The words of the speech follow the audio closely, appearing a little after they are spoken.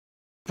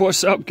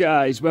What's up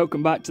guys,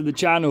 welcome back to the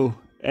channel.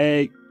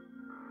 I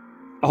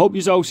hope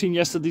you've all seen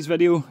yesterday's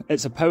video.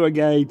 It's a power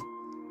guide,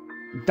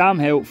 damn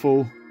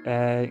helpful,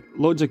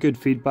 loads of good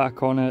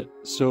feedback on it,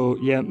 so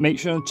yeah, make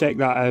sure to check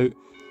that out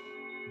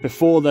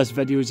before this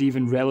video is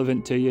even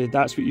relevant to you.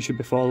 That's what you should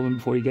be following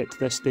before you get to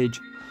this stage.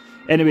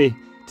 Anyway,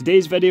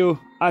 today's video,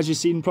 as you've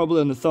seen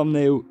probably on the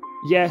thumbnail,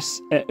 yes,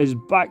 it is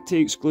back to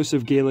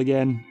exclusive Gale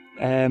again,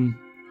 and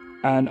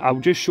I'll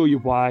just show you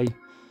why.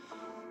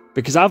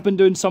 Because I've been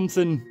doing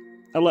something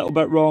a little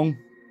bit wrong.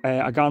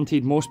 I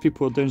guaranteed most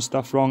people are doing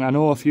stuff wrong. I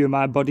know a few of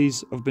my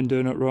buddies have been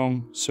doing it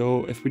wrong.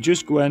 So if we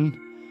just go in,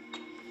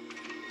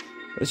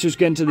 let's just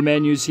get into the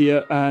menus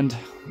here and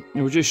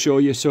we'll just show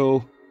you.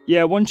 So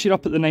yeah, once you're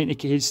up at the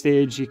 90k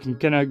stage, you can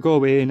kind of go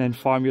away and then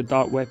farm your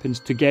dark weapons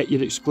to get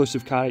your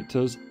exclusive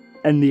characters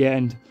in the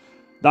end.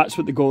 That's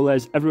what the goal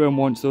is. Everyone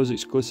wants those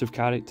exclusive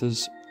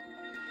characters.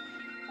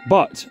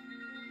 But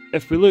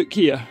if we look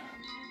here,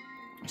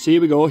 so here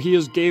we go,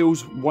 here's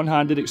Gale's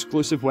one-handed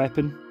exclusive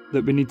weapon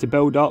that we need to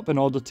build up in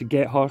order to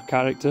get her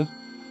character.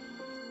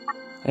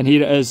 And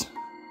here it is,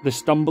 the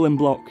stumbling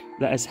block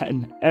that is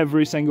hitting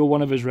every single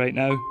one of us right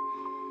now.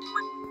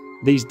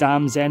 These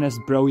damn Zenith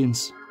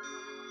brilliance.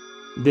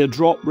 Their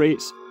drop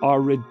rates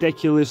are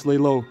ridiculously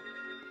low.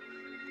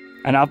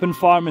 And I've been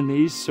farming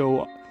these,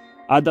 so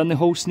I've done the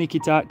whole sneaky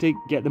tactic,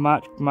 get the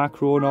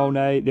macro on all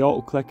night, the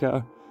auto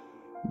clicker,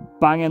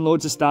 bang in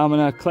loads of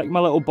stamina, click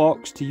my little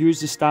box to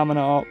use the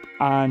stamina up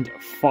and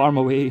farm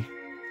away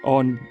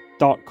on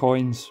dark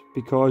coins.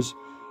 Because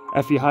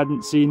if you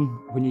hadn't seen,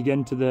 when you get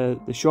into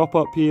the shop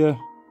up here,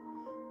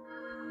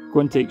 go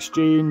into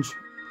exchange,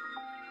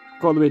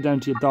 go all the way down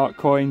to your dark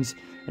coins,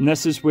 and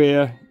this is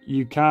where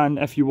you can,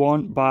 if you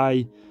want,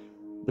 buy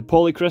the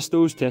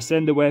polycrystals to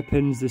ascend the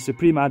weapons, the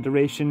supreme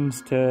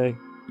adorations to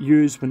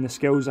use when the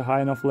skills are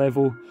high enough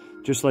level,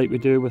 just like we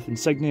do with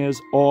insignias,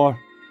 or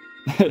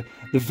the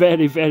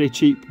very, very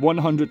cheap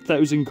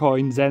 100,000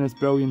 coin Zenith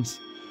Brilliance.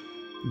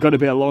 Got to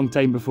be a long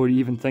time before you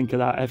even think of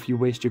that if you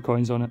waste your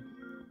coins on it.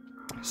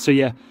 So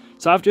yeah,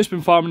 so I've just been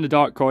farming the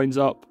dark coins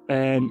up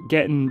and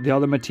getting the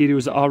other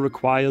materials that are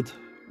required,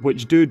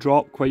 which do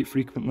drop quite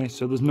frequently,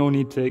 so there's no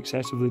need to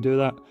excessively do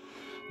that.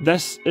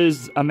 This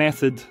is a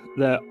method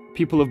that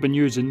people have been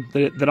using.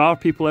 There are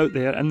people out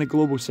there in the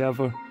global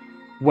server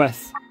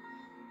with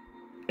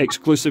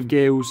exclusive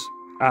Gales,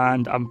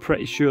 and I'm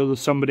pretty sure that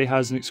somebody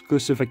has an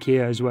exclusive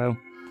Ikea as well.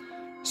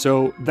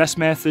 So this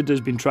method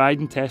has been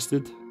tried and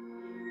tested.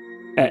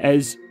 It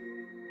is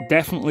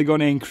definitely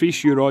going to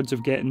increase your odds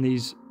of getting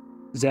these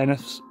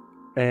Zeniths,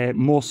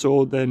 more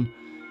so than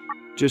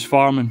just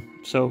farming.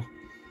 So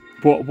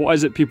what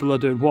is it people are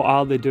doing? What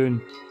are they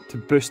doing to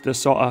boost the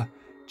sort of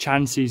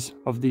chances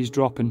of these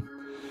dropping?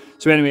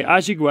 So anyway,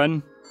 as you go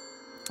in,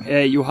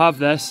 you'll have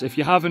this. If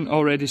you haven't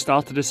already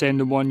started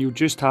ascending one, you'll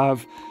just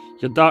have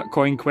your dark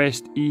coin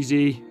quest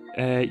easy,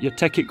 your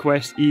ticket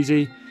quest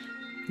easy.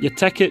 Your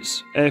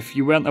tickets, if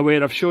you weren't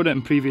aware, I've showed it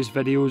in previous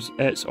videos,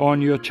 it's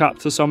on your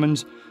chapter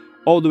summons.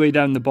 All the way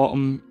down the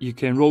bottom, you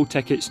can roll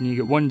tickets and you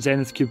get one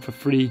Zenith cube for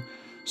free.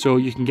 So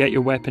you can get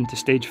your weapon to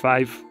stage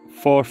 5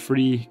 for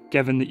free,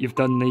 given that you've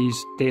done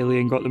these daily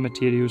and got the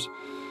materials.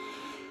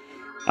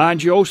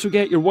 And you also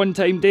get your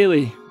one-time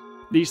daily,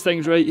 these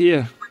things right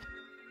here.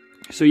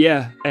 So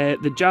yeah,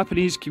 the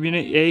Japanese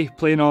community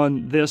playing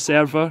on their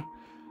server,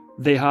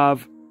 they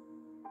have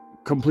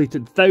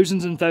completed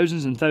thousands and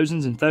thousands and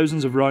thousands and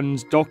thousands of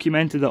runs,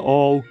 documented it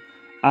all,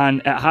 and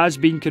it has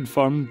been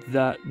confirmed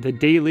that the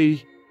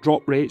daily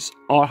drop rates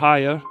are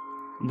higher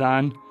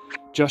than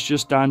just your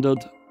standard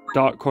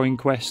dark coin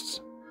quests.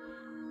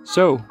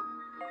 So,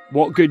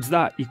 what good's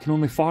that? You can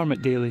only farm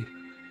it daily.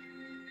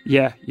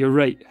 Yeah, you're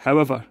right.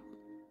 However,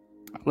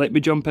 let me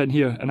jump in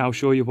here and I'll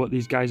show you what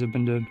these guys have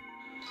been doing.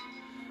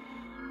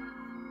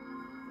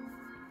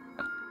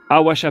 I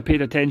wish I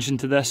paid attention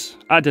to this.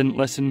 I didn't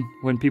listen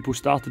when people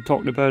started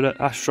talking about it.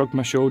 I shrugged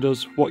my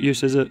shoulders. What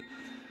use is it?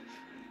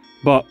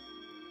 But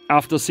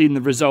after seeing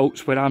the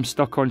results when I'm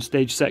stuck on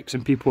stage 6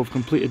 and people have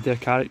completed their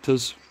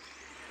characters,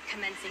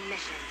 commencing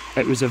mission,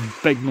 it was a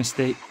big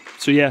mistake.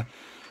 So yeah,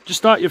 just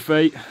start your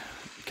fight,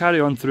 carry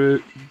on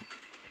through.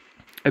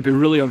 It'd be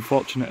really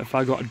unfortunate if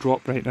I got a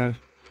drop right now.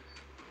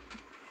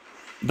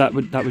 That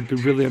would be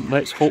really.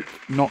 Let's hope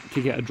not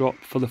to get a drop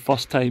for the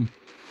first time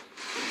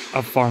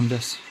I've farmed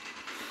this.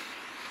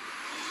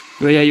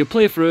 But yeah, you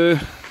play through,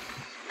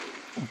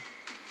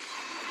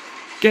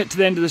 get to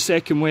the end of the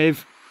second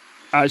wave.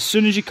 As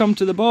soon as you come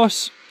to the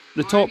boss,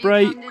 the top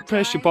right,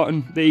 press your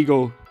button, there you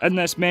go. In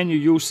this menu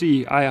you'll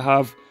see I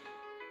have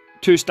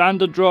 2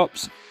 standard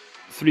drops,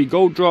 3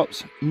 gold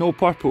drops, no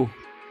purple.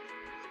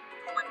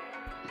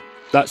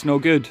 That's no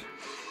good.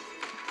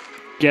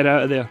 Get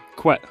out of there,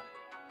 quit.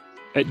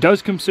 It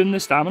does consume the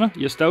stamina,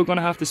 you're still going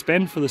to have to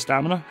spend for the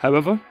stamina.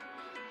 However,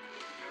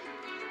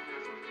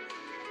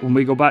 when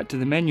we go back to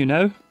the menu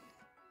now,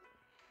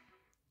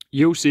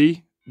 you'll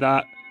see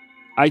that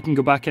I can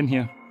go back in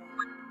here.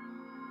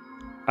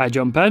 I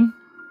jump in,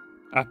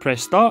 I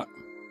press start,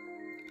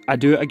 I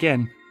do it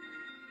again.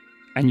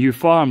 And you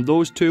farm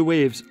those 2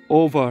 waves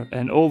over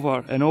and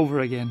over and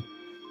over again.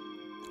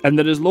 And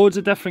there is loads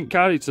of different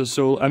characters,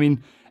 so, I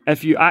mean,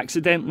 if you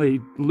accidentally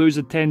lose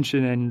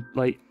attention and,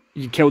 like,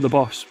 you kill the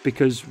boss,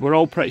 because we're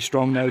all pretty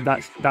strong now,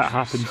 that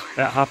happens.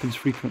 It happens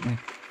frequently.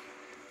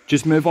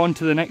 Just move on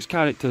to the next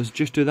characters,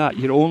 just do that.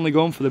 You're only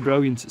going for the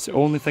brilliance, it's the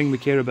only thing we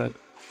care about.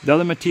 The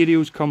other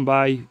materials come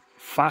by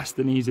fast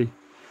and easy.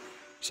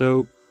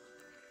 So,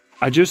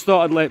 I just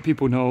thought I'd let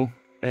people know,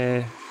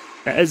 it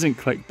isn't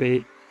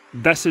clickbait.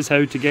 This is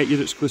how to get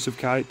your exclusive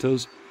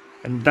characters,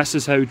 and this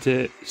is how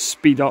to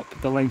speed up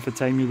the length of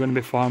time you're going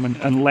to be farming,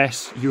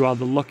 unless you are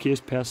the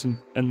luckiest person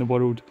in the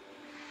world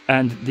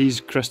and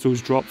these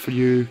crystals drop for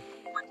you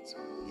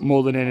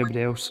more than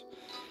anybody else.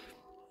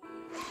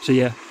 So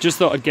yeah, just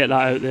thought I'd get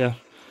that out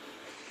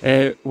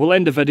there. We'll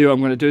end the video. I'm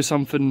going to do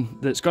something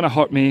that's going to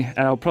hurt me and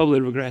I'll probably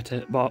regret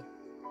it, but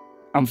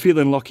I'm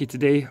feeling lucky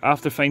today.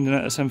 After finding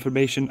out this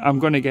information, I'm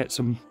going to get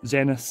some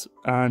Zeniths,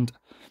 and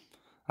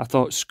I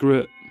thought, screw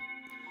it.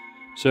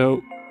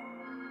 So,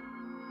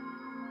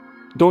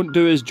 don't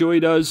do as Joey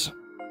does.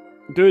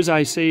 Do as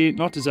I say,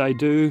 not as I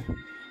do.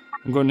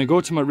 I'm going to go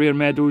to my rare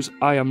medals.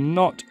 I am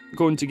not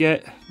going to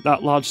get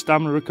that large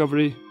stamina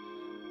recovery.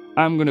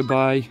 I'm going to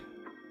buy...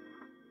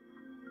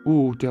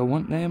 Ooh, do I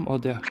want them or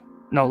do I...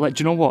 No, do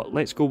you know what?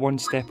 Let's go one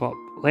step up.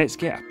 Let's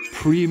get a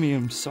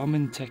premium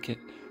summon ticket.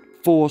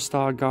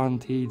 4-star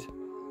guaranteed.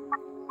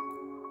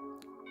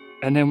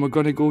 And then we're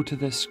going to go to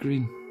this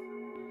screen.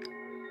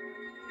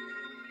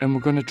 And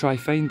we're going to try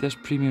find this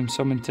premium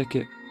summon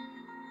ticket.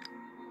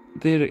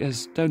 There it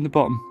is, down the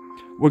bottom.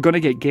 We're going to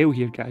get Gale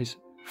here, guys,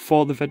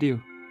 for the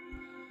video.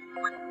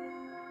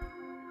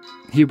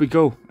 Here we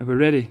go. Are we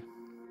ready?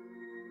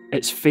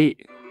 It's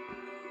fate.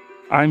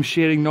 I'm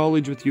sharing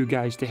knowledge with you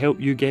guys to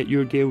help you get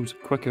your Gales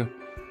quicker.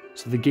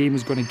 So the game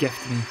is going to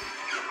gift me.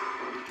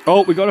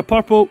 Oh, we got a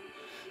purple.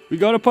 We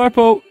got a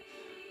purple.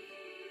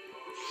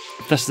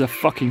 If this is a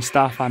fucking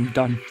staff, I'm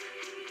done.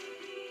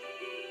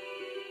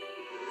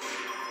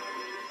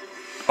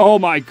 Oh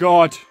my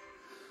god.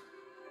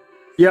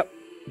 Yep,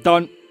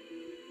 done.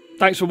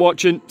 Thanks for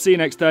watching. See you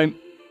next time.